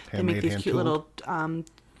collars. They make these cute little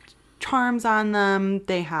charms on them.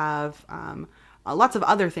 They have lots of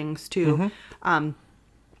other things too.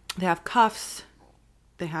 They have cuffs.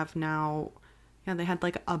 They have now. Yeah, they had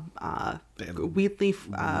like a wheat leaf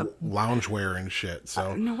loungewear and shit.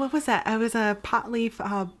 So no, what was that? It was a pot leaf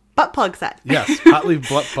butt plug set. Yes, pot leaf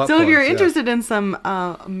butt so plugs, if you're interested in some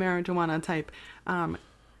marijuana type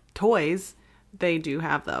toys, they do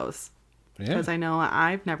have those. Because I know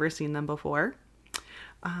I've never seen them before.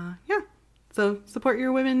 So support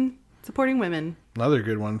your women, supporting women. Another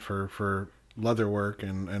good one for leather work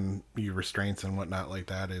and your restraints and whatnot like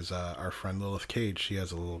that is our friend Lilith Cage. She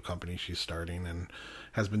has a little company she's starting and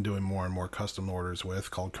has been doing more and more custom orders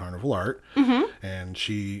with called Carnival Art. And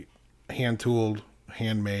she hand tooled,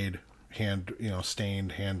 handmade,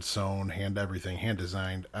 stained, hand sewn, hand everything, hand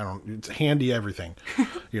designed. It's handy everything.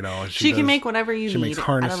 She can make whatever you need. She makes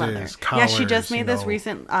harnesses, collars. Yeah, she just made this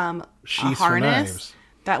recent a sheaths for harness knives.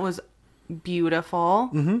 that was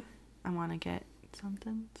beautiful. I want to get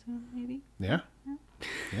something soon, maybe. Yeah,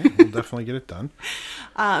 we'll definitely get it done.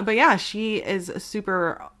 But yeah, she is a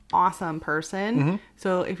super awesome person.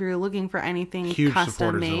 So if you're looking for anything huge custom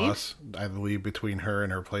supporters made, of us. I believe between her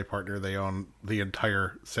and her play partner, they own the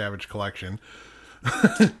entire Savage collection.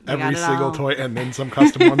 Every single toy, and then some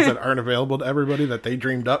custom ones that aren't available to everybody that they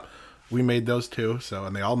dreamed up. We made those too. So,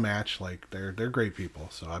 and they all match. Like they're great people.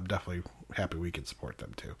 So I'm definitely happy we can support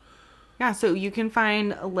them too. Yeah, so you can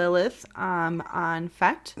find Lilith on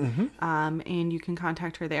FET, and you can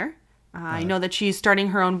contact her there. I know that she's starting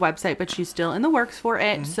her own website, but she's still in the works for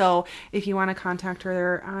it. So if you want to contact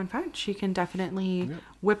her on FET, she can definitely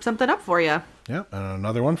whip something up for you. Yeah, and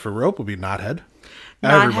another one for rope would be Knothead.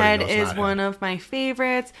 Knothead is one of my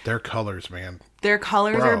favorites. Their colors, man. Their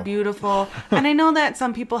colors are beautiful. And I know that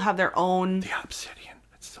some people have their own... The obsidian.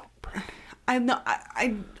 It's so pretty.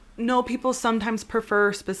 I know people sometimes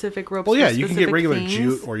prefer specific ropes. Well, yeah, you can get regular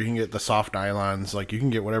jute, or you can get the soft nylons. Like, you can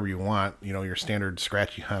get whatever you want. Your standard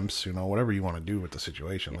scratchy hemps. Whatever you want to do with the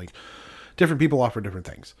situation. Like, different people offer different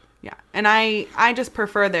things. Yeah, and I just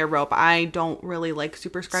prefer their rope. I don't really like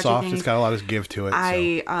super scratchy soft, things. It's got a lot of give to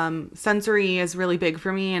it. Sensory is really big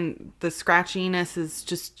for me, and the scratchiness is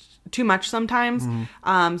just too much sometimes.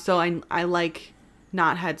 So I like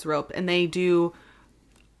Knothead's rope, and they do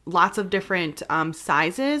lots of different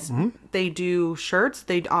sizes. They do shirts.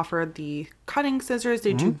 They offer the cutting scissors.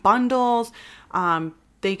 They do bundles.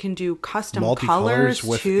 They can do custom colors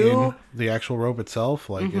within too. the actual rope itself.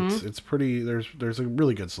 Like it's pretty. There's a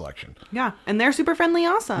really good selection. Yeah, and they're super friendly,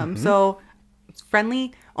 awesome. So it's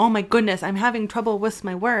friendly. Oh my goodness, I'm having trouble with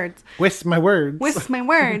my words. With my words. With my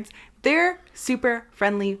words. They're super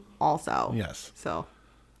friendly also. Yes. So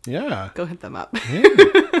Yeah. go hit them up.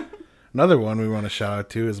 Another one we want to shout out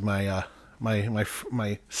to is my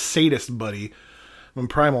my sadist buddy, my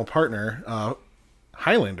primal partner,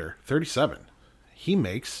 Highlander 37. He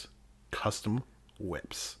makes custom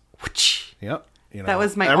whips. Yep. You know, That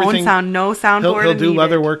was my own sound, no soundboard. He'll do needed.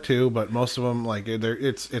 leather work too, but most of them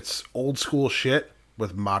it's old school shit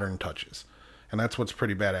with modern touches, and that's what's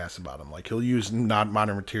pretty badass about him. Like he'll use not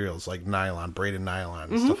modern materials like nylon, braided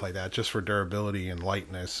nylon, and stuff like that, just for durability and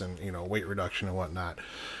lightness and weight reduction and whatnot.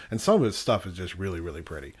 And some of his stuff is just really really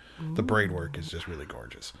pretty. The braid work is just really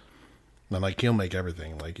gorgeous. And like he'll make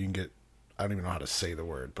everything. Like you can get. I don't even know how to say the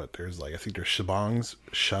word, but there's I think there's shabongs.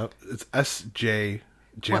 It's SJ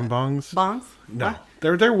jambongs. Bongs? No,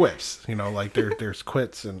 What? they're whips. Like there's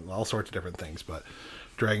quits and all sorts of different things. But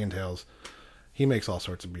Dragon Tails, he makes all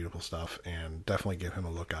sorts of beautiful stuff, and definitely give him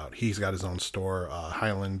a look out. He's got his own store,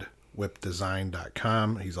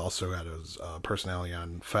 HighlandWhipDesign.com. He's also got his personality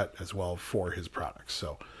on FET as well for his products.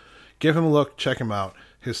 So give him a look, check him out.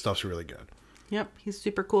 His stuff's really good. Yep, he's a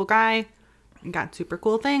super cool guy. And got super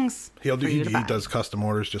cool things. He for you to buy. does custom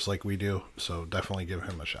orders just like we do, so definitely give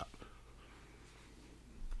him a shot.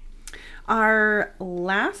 Our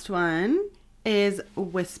last one is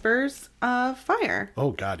Whispers of Fire.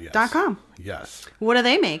 Oh God, yes. .com. Yes. What do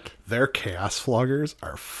they make? Their chaos floggers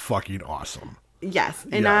are fucking awesome. Yes,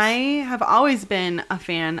 and Yes. I have always been a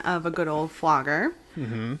fan of a good old flogger.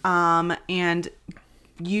 And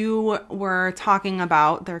you were talking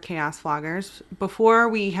about their chaos floggers before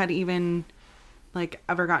we had even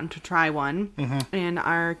ever gotten to try one. And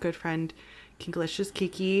our good friend Kinklicious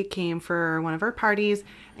Kiki came for one of our parties,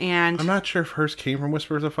 and I'm not sure if hers came from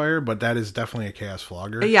Whispers of Fire, but that is definitely a chaos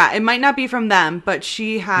flogger. yeah, it might not be from them, but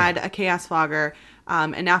she had a chaos flogger.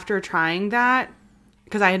 And after trying that,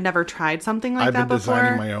 because I had never tried something like I've that been before.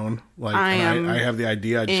 designing my own. I have the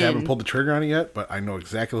idea. I just haven't in. pulled the trigger on it yet, but I know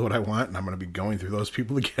exactly what I want, and I'm going to be going through those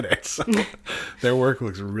people to get it. So their work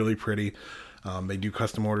looks really pretty. They do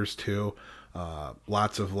custom orders too.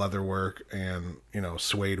 Lots of leather work and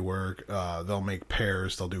suede work. They'll make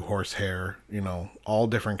pears. They'll do horsehair. All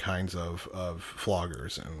different kinds of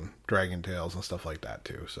floggers and dragon tails and stuff like that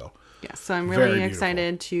too. So yeah, so I'm very really beautiful.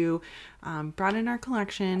 excited to broaden our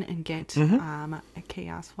collection and get a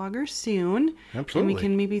chaos flogger soon. Absolutely. And we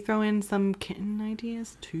can maybe throw in some kitten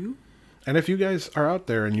ideas too. And if you guys are out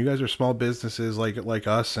there and you guys are small businesses like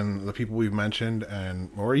us and the people we've mentioned,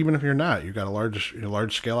 or even if you're not, you've got a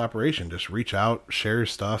large scale operation, just reach out, share your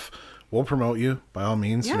stuff. We'll promote you by all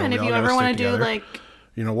means. Yeah, we and if all you gotta ever want stick to do together.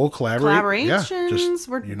 We'll collaborate. collaborations,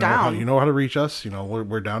 we're down. You know how to reach us.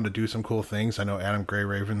 We're down to do some cool things. I know Adam Gray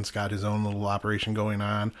Raven's got his own little operation going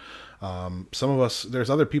on. Some of us,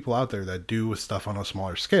 there's other people out there that do stuff on a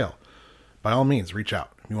smaller scale. By all means, reach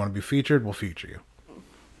out. If you want to be featured, we'll feature you.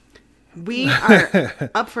 We are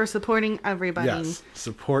up for supporting everybody. Yes,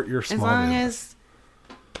 support your small as long business.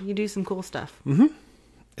 as you do some cool stuff.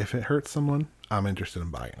 If it hurts someone, I'm interested in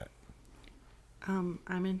buying it.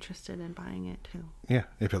 I'm interested in buying it too. Yeah,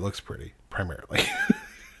 if it looks pretty, primarily.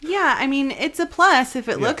 Yeah, I mean, it's a plus if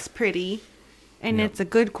it looks pretty and Yep. it's a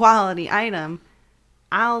good quality item.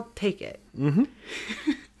 I'll take it.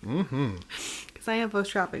 Because I have a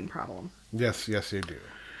shopping problem. Yes, you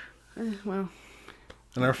do. Well,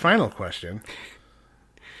 And our final question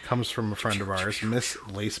comes from a friend of ours, Miss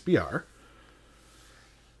Lace BR.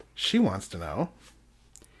 She wants to know,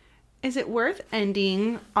 is it worth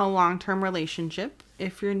ending a long-term relationship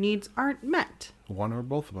if your needs aren't met? one or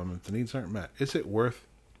both of them, if the needs aren't met, is it worth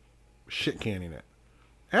shit canning it?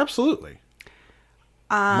 Absolutely.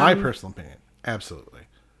 My personal opinion, absolutely.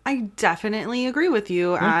 I definitely agree with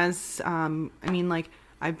you. As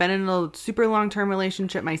I've been in a super long-term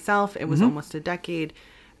relationship myself. It was almost a decade.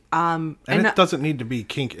 And it doesn't need to be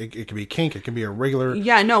kink. It can be kink. It can be a regular.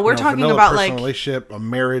 Yeah, no, we're talking vanilla about, personal like- relationship, a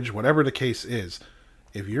marriage, whatever the case is.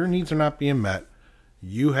 If your needs are not being met,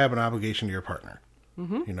 you have an obligation to your partner.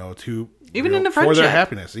 To Even in a for friendship. their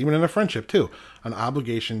happiness, even in a friendship too, an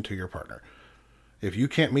obligation to your partner. If you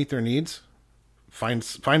can't meet their needs, find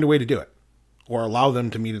a way to do it, or allow them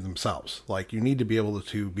to meet it themselves. Like, you need to be able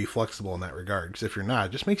to be flexible in that regard. Because if you're not,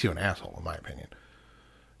 it just makes you an asshole, in my opinion.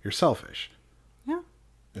 You're selfish. Yeah.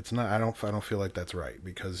 It's not. I don't feel like that's right,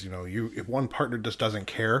 because if one partner just doesn't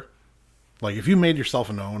care, Like if you made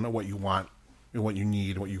yourself known what you want, what you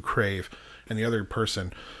need, what you crave, and the other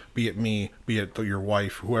person, be it me, be it your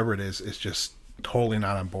wife, whoever it is just totally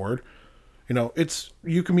not on board,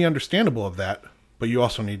 you can be understandable of that, but you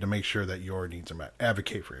also need to make sure that your needs are met.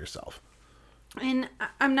 Advocate for yourself. And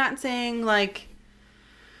I'm not saying like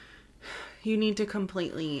you need to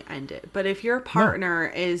completely end it, but if your partner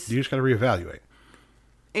is... You just got to reevaluate.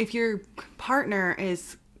 If your partner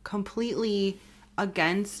is completely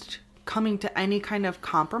against coming to any kind of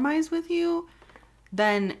compromise with you,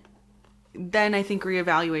 then I think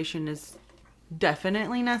reevaluation is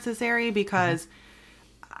definitely necessary, because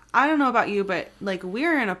I don't know about you, but like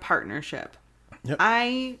we're in a partnership. Yep.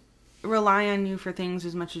 I rely on you for things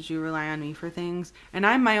as much as you rely on me for things, and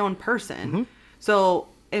I'm my own person. So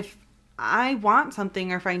if I want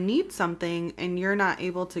something or if I need something and you're not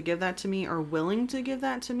able to give that to me or willing to give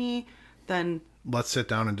that to me, then let's sit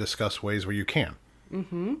down and discuss ways where you can.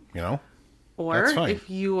 Or if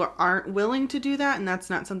you aren't willing to do that and that's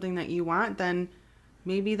not something that you want, then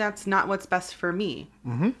maybe that's not what's best for me.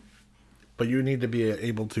 But you need to be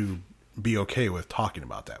able to be okay with talking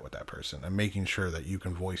about that with that person and making sure that you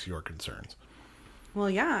can voice your concerns.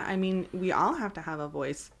 Well, yeah. I mean, we all have to have a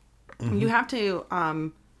voice. You have to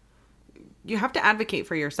advocate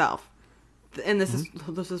for yourself. And this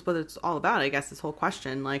is what it's all about, I guess, this whole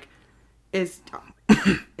question. Like, is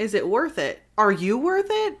it worth it? Are you worth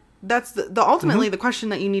it? That's the ultimately the question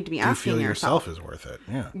that you need to be asking yourself. Do you feel yourself is worth it?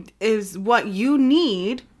 Yeah. Is what you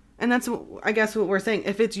need, and that's, I guess, what we're saying.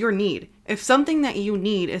 If it's your need, if something that you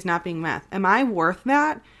need is not being met, am I worth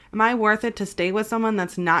that? Am I worth it to stay with someone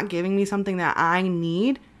that's not giving me something that I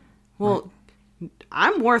need? Well,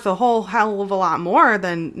 I'm worth a whole hell of a lot more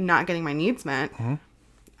than not getting my needs met.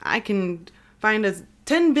 I can find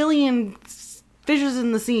 10 billion fishes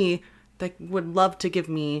in the sea that would love to give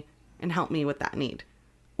me and help me with that need.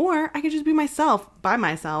 Or I could just be myself, by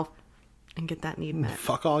myself, and get that need met.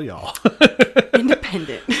 Fuck all y'all.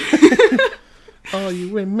 Independent. All you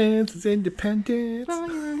women is independent. Throw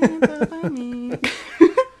your hands up on me.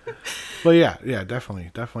 Well, yeah, definitely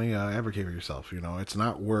advocate for yourself. It's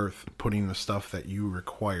not worth putting the stuff that you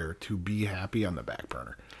require to be happy on the back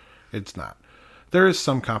burner. It's not. There is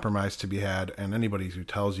some compromise to be had, and anybody who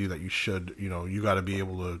tells you that you should, you got to be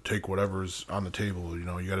able to take whatever's on the table. You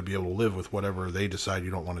got to be able to live with whatever they decide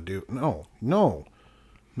you don't want to do. No,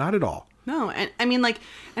 not at all. No, and I mean, like,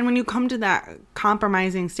 and when you come to that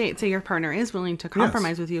compromising state, say your partner is willing to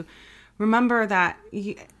compromise with you, remember that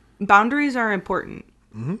boundaries are important.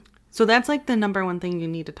 So that's like the number one thing you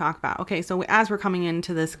need to talk about. Okay, so as we're coming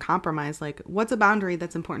into this compromise, like, what's a boundary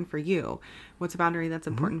that's important for you? What's a boundary that's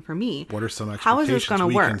important for me? What are some expectations how is this gonna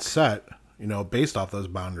we work? Can set, based off those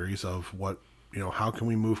boundaries of what, how can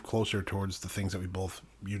we move closer towards the things that we both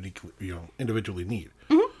uniquely, individually need?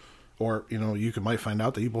 Or, you might find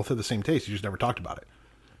out that you both have the same taste. You just never talked about it.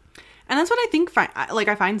 And that's what I think,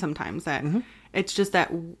 I find sometimes that it's just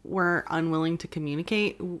that we're unwilling to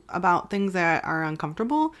communicate about things that are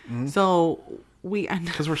uncomfortable. So we end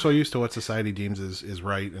up... Because we're so used to what society deems is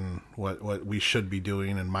right and what we should be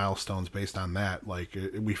doing and milestones based on that. Like,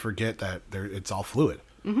 we forget that it's all fluid.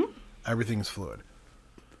 Everything's fluid.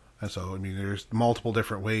 And so, I mean, there's multiple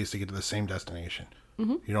different ways to get to the same destination.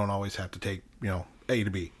 You don't always have to take, A to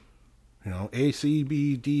B. A, C,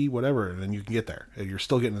 B, D, whatever, and then you can get there. You're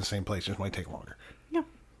still getting to the same place. It just might take longer. Yeah.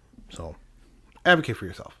 So, advocate for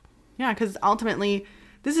yourself. Yeah, because ultimately,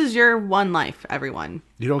 this is your one life, everyone.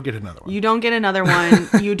 You don't get another one. You don't get another one.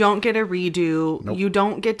 You don't get a redo. Nope. You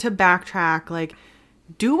don't get to backtrack. Like,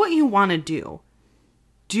 do what you want to do.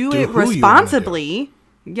 Do it responsibly.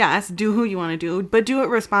 Yes, do who you want to do, but do it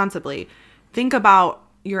responsibly. Think about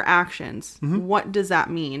your actions. What does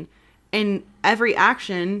that mean? And every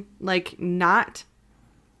action, like not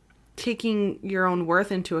taking your own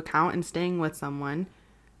worth into account and staying with someone,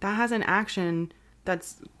 that has an action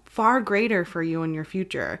that's far greater for you in your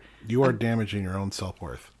future. You are damaging your own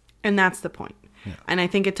self-worth. And that's the point. Yeah. And I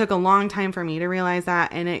think it took a long time for me to realize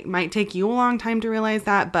that. And it might take you a long time to realize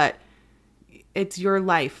that. But it's your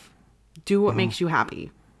life. Do what makes you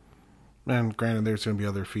happy. And granted, there's going to be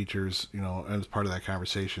other features, as part of that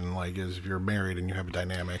conversation, like if you're married and you have a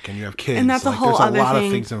dynamic and you have kids, and that's a whole there's other a lot thing.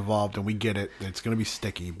 of things involved, and we get it. It's going to be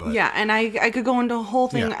sticky, but yeah. And I could go into a whole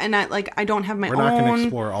thing, and I don't have my own. We're not going to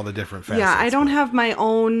explore all the different facets. Yeah, I don't have my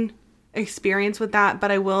own experience with that,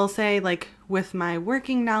 but I will say, like, with my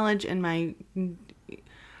working knowledge and my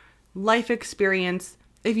life experience,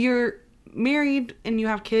 if you're married and you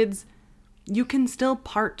have kids, you can still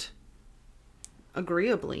part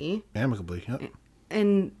agreeably, amicably,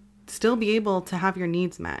 and still be able to have your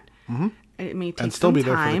needs met. It may take and still some be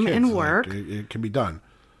there time for the kids. and work. It can be done.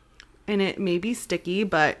 and it may be sticky,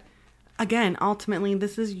 but again, ultimately,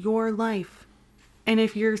 this is your life. And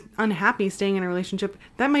if you're unhappy staying in a relationship,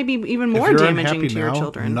 that might be even more damaging to your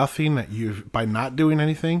children. Nothing that by not doing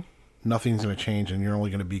anything, nothing's going to change, and you're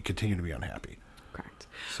only going to continue to be unhappy. Correct.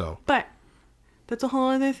 So, but that's a whole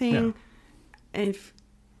other thing. Yeah. If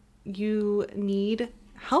you need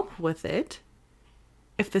help with it,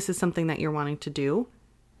 if this is something that you're wanting to do,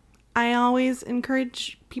 I always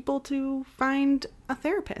encourage people to find a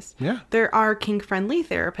therapist. Yeah. There are kink-friendly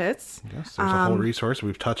therapists. Yes, there's a whole resource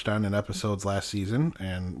we've touched on in episodes last season,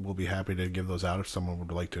 and we'll be happy to give those out if someone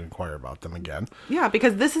would like to inquire about them again. Yeah,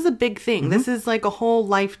 because this is a big thing. This is like a whole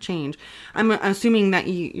life change. I'm assuming that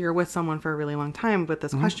you're with someone for a really long time with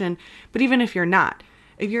this question, but even if you're not,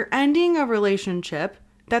 if you're ending a relationship,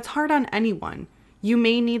 that's hard on anyone. You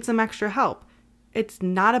may need some extra help. It's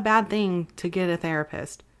not a bad thing to get a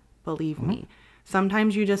therapist. Believe me.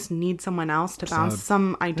 Sometimes you just need someone else to bounce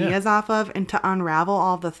some ideas off of and to unravel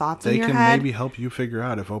all the thoughts in your head. They can maybe help you figure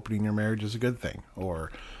out if opening your marriage is a good thing,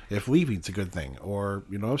 or if leaving's a good thing, or,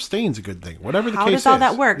 if staying's a good thing, whatever the case is. How does all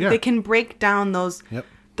that work? Yeah. They can break down those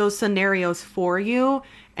scenarios for you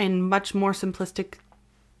in much more simplistic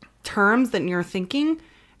terms than you're thinking,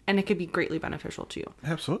 and it could be greatly beneficial to you.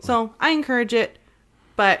 Absolutely. So I encourage it,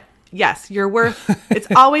 but yes, it's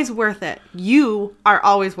always worth it. You are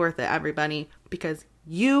always worth it, everybody, because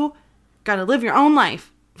you got to live your own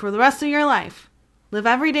life for the rest of your life. Live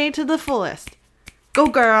every day to the fullest. Go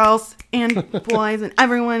girls and boys and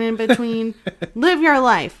everyone in between. Live your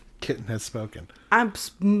life. Kitten has spoken. I'm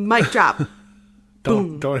mic drop.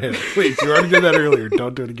 Don't hit it. Please, you already did that earlier.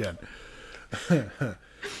 Don't do it again.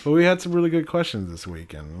 But we had some really good questions this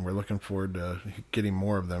week, and we're looking forward to getting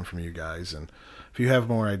more of them from you guys. And if you have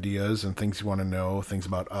more ideas and things you want to know, things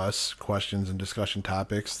about us, questions and discussion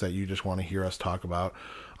topics that you just want to hear us talk about,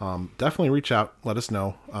 definitely reach out. Let us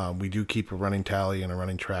know. We do keep a running tally and a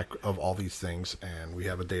running track of all these things, and we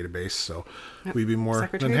have a database, so we'd be more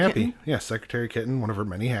than happy. Kitten. Yeah, Secretary Kitten, one of her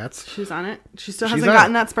many hats. She's on it. She still hasn't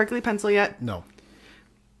gotten that sparkly pencil yet. No.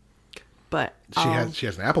 But she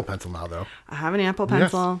has an Apple Pencil now, though. I have an Apple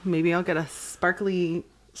Pencil. Yes. Maybe I'll get a sparkly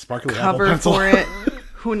cover Apple pencil for it.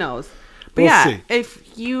 Who knows? But we'll see.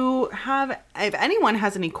 If anyone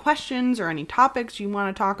has any questions or any topics you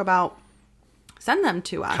want to talk about, send them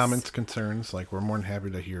to us. Comments, concerns, we're more than happy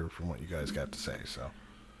to hear from what you guys got to say. So,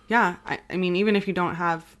 yeah, I mean, even if you don't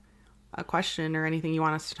have a question or anything you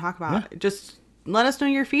want us to talk about, just let us know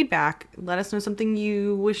your feedback. Let us know something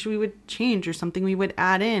you wish we would change or something we would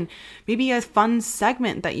add in. Maybe a fun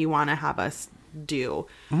segment that you want to have us do.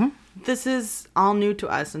 Mm-hmm. This is all new to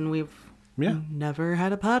us, and we've never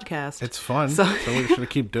had a podcast. It's fun, so we should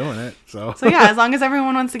keep doing it. So yeah, as long as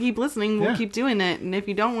everyone wants to keep listening, we'll keep doing it. And if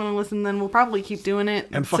you don't want to listen, then we'll probably keep doing it.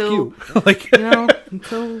 And until, fuck you.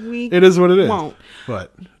 Until we it is what it is. Won't.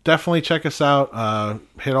 But definitely check us out.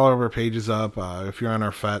 Hit all of our pages up. If you're on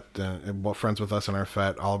our FET, friends with us on our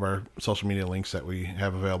FET, all of our social media links that we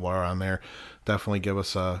have available are on there. Definitely give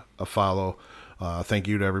us a follow. Thank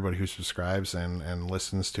you to everybody who subscribes and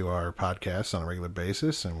listens to our podcast on a regular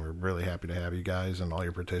basis. And we're really happy to have you guys, and all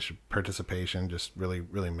your participation just really,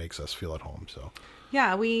 really makes us feel at home. So,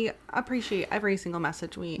 yeah, we appreciate every single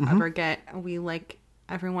message we ever get. We like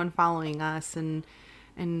everyone following us and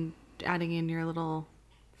adding in your little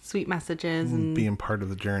sweet messages and being part of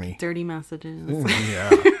the journey. Dirty messages. Yeah.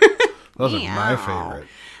 Those are my favorite.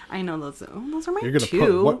 I know those are my You're gonna two.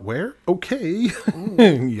 Put what where? Okay.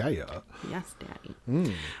 Yeah. Yes,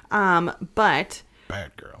 Daddy. But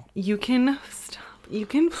bad girl. You can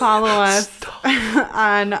follow us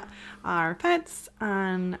on our pets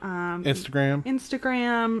on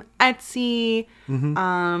Instagram, Etsy.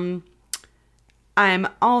 Mm-hmm. I'm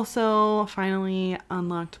also finally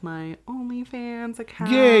unlocked my OnlyFans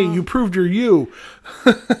account. Yay! You proved you're you.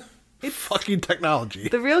 It's fucking technology.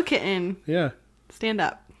 The Real Kitten. Yeah. Stand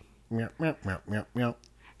up. Meow meow meow meow meow.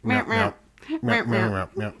 Meow meow. Meow meow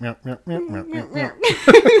meow meow meow meow.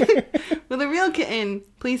 With The Real Kitten,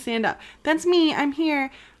 please stand up. That's me. I'm here.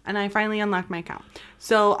 And I finally unlocked my account.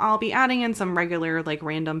 So I'll be adding in some regular,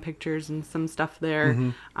 random pictures and some stuff there.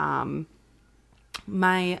 Mm-hmm.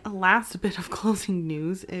 My last bit of closing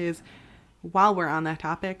news is, while we're on that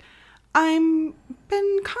topic, I've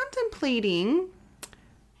been contemplating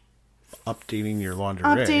updating your lingerie.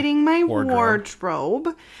 Updating my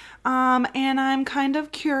wardrobe. And I'm kind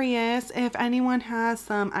of curious if anyone has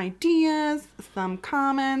some ideas, some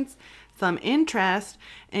comments, some interest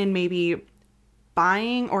in maybe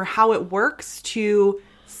buying, or how it works to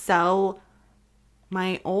sell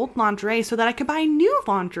my old lingerie so that I could buy new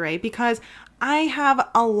lingerie, because I have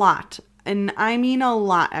a lot, and I mean a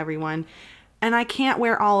lot, everyone, and I can't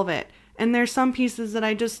wear all of it. And there's some pieces that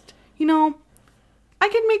I just, I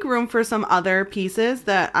can make room for some other pieces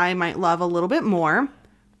that I might love a little bit more,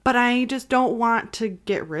 but I just don't want to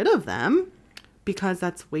get rid of them because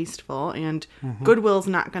that's wasteful, and Goodwill's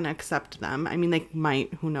not going to accept them. I mean, they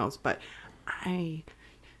might, who knows, but I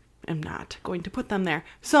am not going to put them there.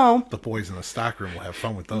 So the boys in the stockroom will have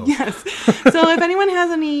fun with those. Yes. So if anyone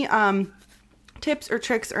has any tips or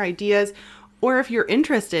tricks or ideas, or if you're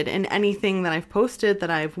interested in anything that I've posted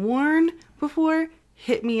that I've worn before,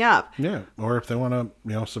 hit me up. Yeah. Or if they want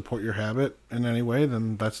to, support your habit in any way,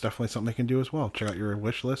 then that's definitely something they can do as well. Check out your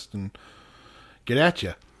wish list and get at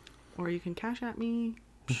you. Or you can cash at me.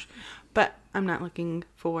 But I'm not looking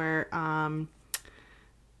for, no,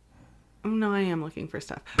 I am looking for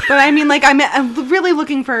stuff. But I mean, like, I'm really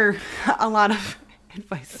looking for a lot of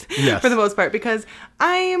advice for the most part, because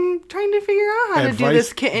I am trying to figure out how to do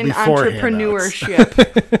this kitten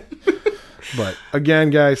entrepreneurship. But again,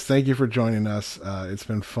 guys, thank you for joining us. It's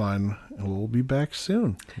been fun, and we'll be back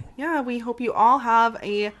soon. Yeah, we hope you all have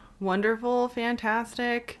a wonderful,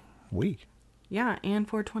 fantastic week. Yeah, and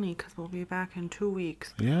 420, because we'll be back in 2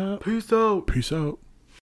 weeks. Yeah. Peace out. Peace out.